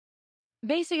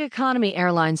Basic Economy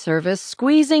Airline Service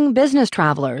Squeezing Business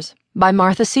Travelers by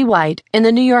Martha C. White in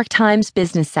the New York Times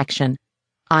Business section.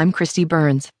 I'm Christy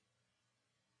Burns.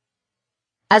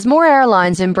 As more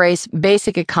airlines embrace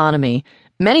basic economy,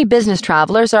 many business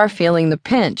travelers are feeling the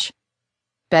pinch.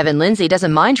 Bevan Lindsay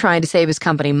doesn't mind trying to save his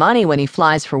company money when he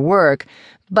flies for work,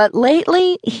 but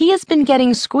lately he has been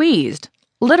getting squeezed,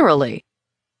 literally.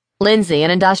 Lindsay,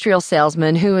 an industrial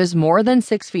salesman who is more than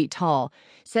 6 feet tall,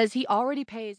 says he already pays